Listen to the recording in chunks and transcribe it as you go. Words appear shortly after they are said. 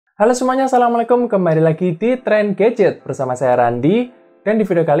Halo semuanya, Assalamualaikum. Kembali lagi di Tren Gadget bersama saya Randi. Dan di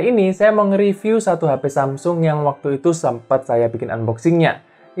video kali ini saya mau nge-review satu HP Samsung yang waktu itu sempat saya bikin unboxingnya,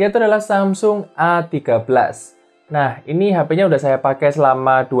 yaitu adalah Samsung A13. Nah, ini HP-nya udah saya pakai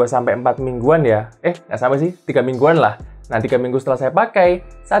selama 2-4 mingguan ya. Nggak sampai sih, 3 mingguan lah. Nah, 3 minggu setelah saya pakai,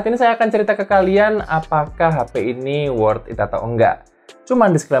 saat ini saya akan cerita ke kalian apakah HP ini worth it atau enggak.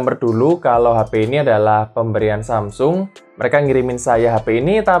 Cuman disclaimer dulu kalau HP ini adalah pemberian Samsung. Mereka ngirimin saya HP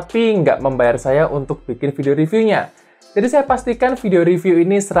ini tapi nggak membayar saya untuk bikin video reviewnya. Jadi saya pastikan video review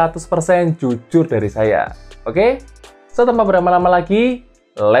ini 100% jujur dari saya. Oke? So, tanpa berlama-lama lagi,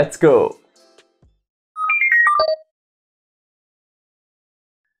 let's go!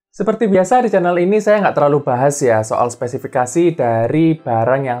 Seperti biasa di channel ini saya nggak terlalu bahas ya soal spesifikasi dari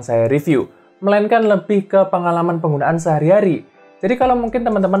barang yang saya review, melainkan lebih ke pengalaman penggunaan sehari-hari. Jadi kalau mungkin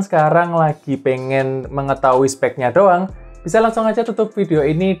teman-teman sekarang lagi pengen mengetahui speknya doang, bisa langsung aja tutup video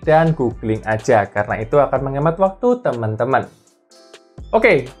ini dan googling aja, karena itu akan menghemat waktu teman-teman.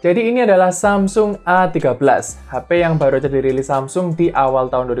 Oke, jadi ini adalah Samsung A13, HP yang baru aja dirilis Samsung di awal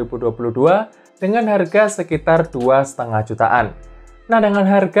tahun 2022 dengan harga sekitar 2,5 jutaan. Nah, dengan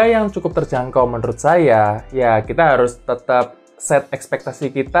harga yang cukup terjangkau menurut saya, ya kita harus tetap set ekspektasi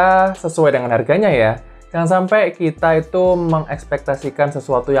kita sesuai dengan harganya ya. Jangan sampai kita itu mengekspektasikan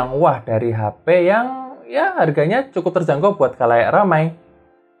sesuatu yang wah dari HP yang ya harganya cukup terjangkau buat khalayak ramai.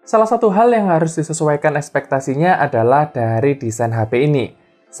 Salah satu hal yang harus disesuaikan ekspektasinya adalah dari desain HP ini.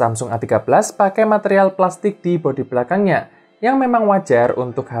 Samsung A13 pakai material plastik di bodi belakangnya, yang memang wajar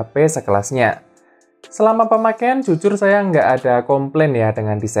untuk HP sekelasnya. Selama pemakaian, jujur saya nggak ada komplain ya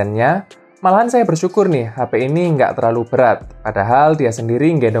dengan desainnya. Malahan saya bersyukur nih, HP ini nggak terlalu berat, padahal dia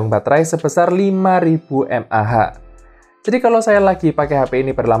sendiri gendong baterai sebesar 5000 mAh. Jadi kalau saya lagi pakai HP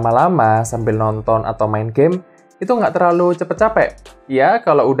ini berlama-lama sambil nonton atau main game, itu nggak terlalu cepet capek. Ya,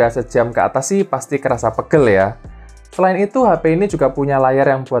 kalau udah sejam ke atas sih pasti kerasa pegel ya. Selain itu, HP ini juga punya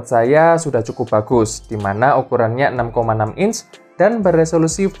layar yang buat saya sudah cukup bagus, di mana ukurannya 6,6 inch dan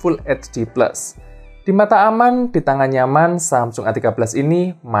beresolusi Full HD+. Di mata aman, di tangan nyaman, Samsung A13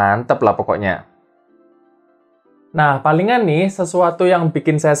 ini mantep lah pokoknya. Nah, palingan nih, sesuatu yang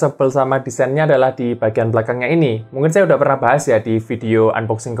bikin saya sebel sama desainnya adalah di bagian belakangnya ini. Mungkin saya udah pernah bahas ya di video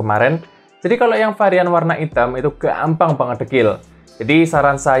unboxing kemarin. Jadi kalau yang varian warna hitam itu gampang banget dekil. Jadi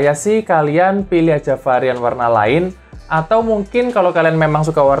saran saya sih kalian pilih aja varian warna lain. Atau mungkin kalau kalian memang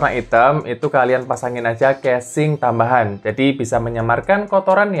suka warna hitam, itu kalian pasangin aja casing tambahan. Jadi bisa menyamarkan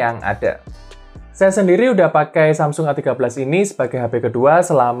kotoran yang ada. Saya sendiri udah pakai Samsung A13 ini sebagai HP kedua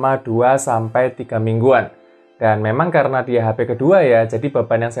selama 2-3 mingguan. Dan memang karena dia HP kedua ya, jadi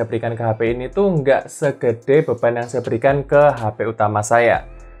beban yang saya berikan ke HP ini tuh nggak segede beban yang saya berikan ke HP utama saya.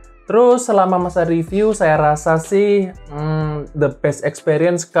 Terus selama masa review, saya rasa sih the best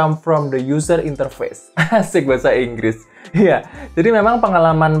experience come from the user interface. Asik bahasa Inggris. Iya, jadi memang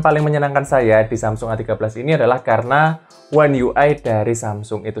pengalaman paling menyenangkan saya di Samsung A13 ini adalah karena One UI dari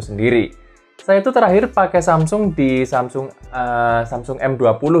Samsung itu sendiri. Saya itu terakhir pakai Samsung di Samsung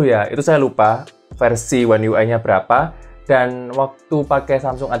M20 ya, itu saya lupa versi One UI-nya berapa. Dan waktu pakai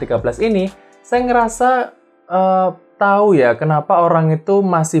Samsung A13 ini, saya ngerasa tahu ya kenapa orang itu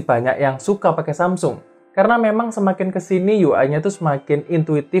masih banyak yang suka pakai Samsung. Karena memang semakin kesini UI-nya itu semakin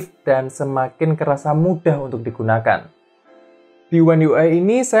intuitif dan semakin kerasa mudah untuk digunakan. Di One UI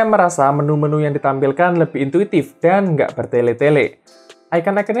ini saya merasa menu-menu yang ditampilkan lebih intuitif dan nggak bertele-tele.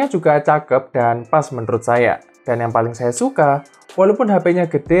 Icon-iconnya juga cakep dan pas menurut saya. Dan yang paling saya suka, walaupun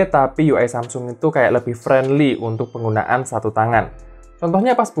HP-nya gede, tapi UI Samsung itu kayak lebih friendly untuk penggunaan satu tangan.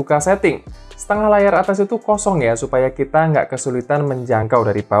 Contohnya pas buka setting, setengah layar atas itu kosong ya, supaya kita nggak kesulitan menjangkau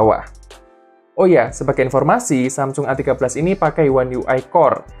dari bawah. Oh ya, sebagai informasi, Samsung A13 ini pakai One UI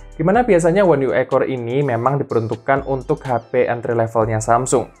Core, dimana biasanya One UI Core ini memang diperuntukkan untuk HP entry levelnya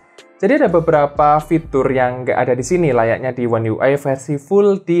Samsung. Jadi ada beberapa fitur yang nggak ada di sini layaknya di One UI versi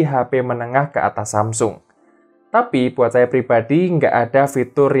full di HP menengah ke atas Samsung. Tapi buat saya pribadi nggak ada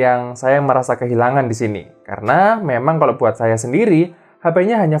fitur yang saya merasa kehilangan di sini. Karena memang kalau buat saya sendiri,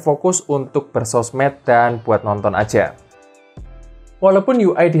 HP-nya hanya fokus untuk bersosmed dan buat nonton aja. Walaupun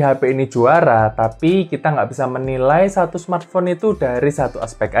UI di HP ini juara, tapi kita nggak bisa menilai satu smartphone itu dari satu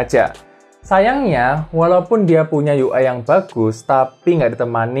aspek aja. Sayangnya, walaupun dia punya UI yang bagus, tapi nggak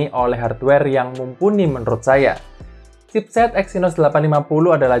ditemani oleh hardware yang mumpuni menurut saya. Chipset Exynos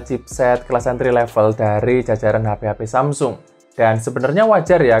 850 adalah chipset kelas entry level dari jajaran HP-HP Samsung. Dan sebenarnya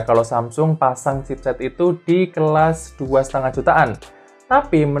wajar ya kalau Samsung pasang chipset itu di kelas 2,5 jutaan.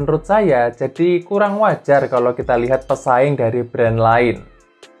 Tapi menurut saya jadi kurang wajar kalau kita lihat pesaing dari brand lain.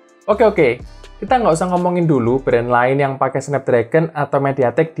 Oke, Kita nggak usah ngomongin dulu brand lain yang pakai Snapdragon atau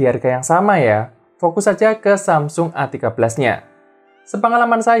MediaTek di harga yang sama ya. Fokus saja ke Samsung A13-nya.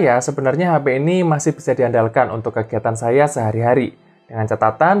 Sepengalaman saya, sebenarnya HP ini masih bisa diandalkan untuk kegiatan saya sehari-hari. Dengan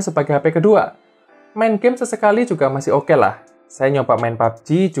catatan sebagai HP kedua. Main game sesekali juga masih oke lah. Saya nyoba main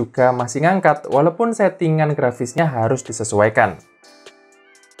PUBG juga masih ngangkat, walaupun settingan grafisnya harus disesuaikan.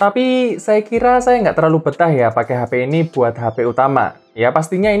 Tapi saya kira saya nggak terlalu betah ya pakai HP ini buat HP utama. Ya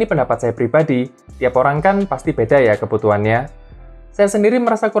pastinya ini pendapat saya pribadi, tiap orang kan pasti beda ya kebutuhannya. Saya sendiri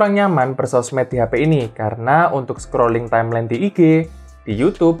merasa kurang nyaman bersosmed di HP ini karena untuk scrolling timeline di IG, di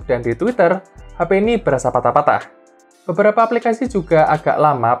YouTube, dan di Twitter, HP ini berasa patah-patah. Beberapa aplikasi juga agak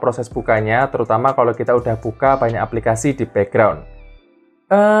lama proses bukanya, terutama kalau kita udah buka banyak aplikasi di background.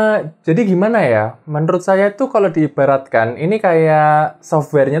 Jadi gimana ya? Menurut saya tuh kalau diibaratkan, ini kayak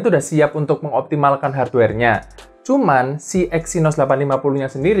softwarenya tuh udah siap untuk mengoptimalkan hardwarenya. Cuman, si Exynos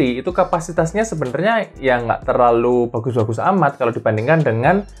 850-nya sendiri, itu kapasitasnya sebenarnya ya nggak terlalu bagus-bagus amat kalau dibandingkan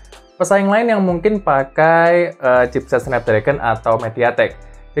dengan pesaing lain yang mungkin pakai chipset Snapdragon atau MediaTek.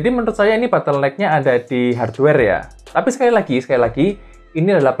 Jadi menurut saya ini bottleneck-nya ada di hardware ya. Tapi sekali lagi, ini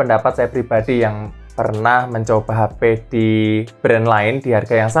adalah pendapat saya pribadi yang pernah mencoba HP di brand lain di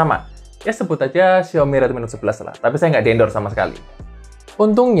harga yang sama. Ya sebut aja Xiaomi Redmi Note 11 lah, tapi saya nggak di-endorse sama sekali.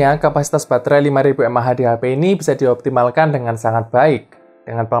 Untungnya, kapasitas baterai 5000 mAh di HP ini bisa dioptimalkan dengan sangat baik.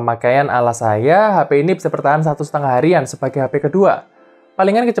 Dengan pemakaian ala saya, HP ini bisa bertahan 1,5 harian sebagai HP kedua.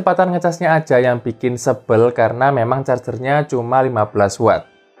 Palingan kecepatan ngecasnya aja yang bikin sebel karena memang chargernya cuma 15 watt.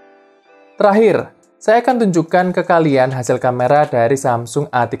 Terakhir, saya akan tunjukkan ke kalian hasil kamera dari Samsung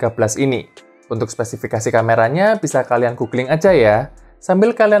A13 ini. Untuk spesifikasi kameranya bisa kalian googling aja ya,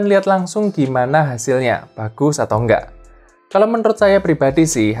 sambil kalian lihat langsung gimana hasilnya, bagus atau enggak. Kalau menurut saya pribadi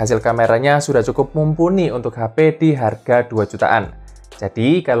sih, hasil kameranya sudah cukup mumpuni untuk HP di harga 2 jutaan.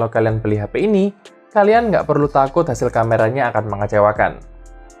 Jadi kalau kalian beli HP ini, kalian nggak perlu takut hasil kameranya akan mengecewakan.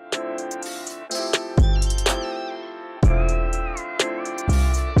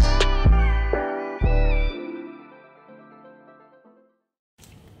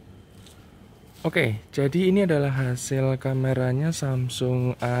 Oke, jadi ini adalah hasil kameranya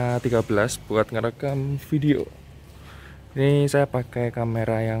Samsung A13 buat ngerekam video. Ini saya pakai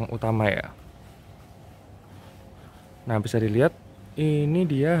kamera yang utama ya. Nah, bisa dilihat ini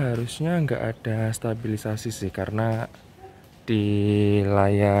dia harusnya nggak ada stabilisasi sih, karena di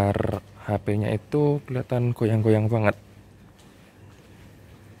layar HP-nya itu kelihatan goyang-goyang banget.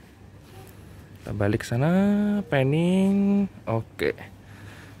 Kita balik sana, panning, oke.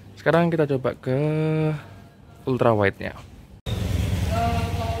 Sekarang kita coba ke ultra wide-nya.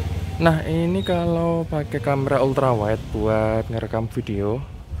 Nah, ini kalau pakai kamera ultra wide buat ngerekam video,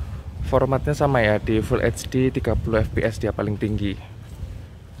 formatnya sama ya, di Full HD 30 fps dia paling tinggi.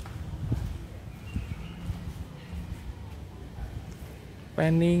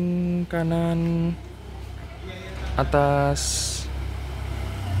 Panning kanan, atas.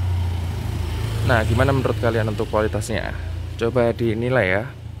 Nah, gimana menurut kalian untuk kualitasnya? Coba dinilai ya.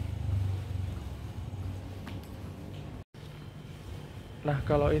 Nah,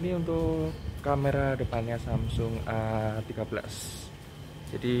 kalau ini untuk kamera depannya Samsung A13.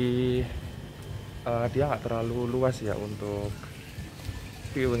 Jadi dia nggak terlalu luas ya untuk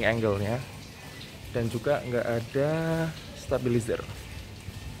viewing angle-nya, dan juga nggak ada stabilizer.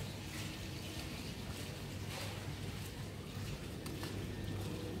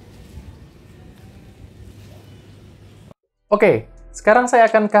 Oke, sekarang saya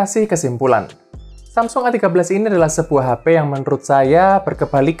akan kasih kesimpulan. Samsung A13 ini adalah sebuah HP yang menurut saya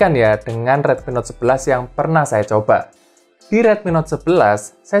berkebalikan ya dengan Redmi Note 11 yang pernah saya coba. Di Redmi Note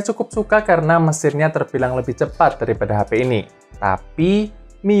 11, saya cukup suka karena mesinnya terbilang lebih cepat daripada HP ini. Tapi,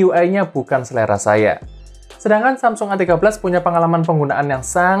 MIUI-nya bukan selera saya. Sedangkan Samsung A13 punya pengalaman penggunaan yang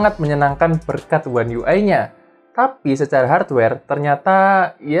sangat menyenangkan berkat One UI-nya. Tapi secara hardware,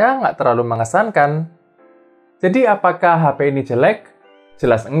 ternyata ya nggak terlalu mengesankan. Jadi apakah HP ini jelek?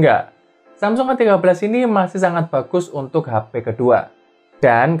 Jelas enggak. Samsung A13 ini masih sangat bagus untuk HP kedua.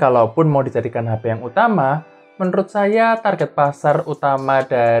 Dan kalaupun mau dijadikan HP yang utama, menurut saya target pasar utama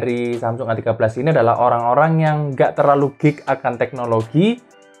dari Samsung A13 ini adalah orang-orang yang nggak terlalu geek akan teknologi,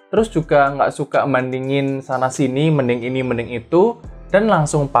 terus juga nggak suka bandingin sana-sini, mending ini, mending itu, dan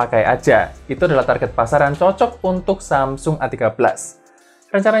langsung pakai aja. Itu adalah target pasar yang cocok untuk Samsung A13.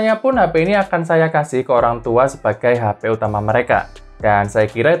 Rencananya pun HP ini akan saya kasih ke orang tua sebagai HP utama mereka. Dan saya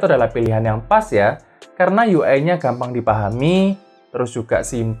kira itu adalah pilihan yang pas ya, karena UI-nya gampang dipahami, terus juga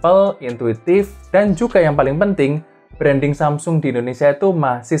simple, intuitif, dan juga yang paling penting, branding Samsung di Indonesia itu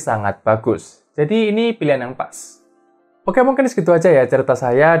masih sangat bagus. Jadi ini pilihan yang pas. Oke, mungkin segitu aja ya cerita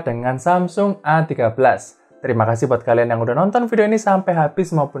saya dengan Samsung A13. Terima kasih buat kalian yang udah nonton video ini sampai habis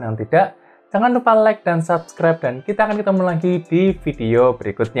maupun yang tidak. Jangan lupa like dan subscribe dan kita akan ketemu lagi di video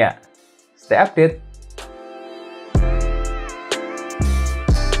berikutnya. Stay update!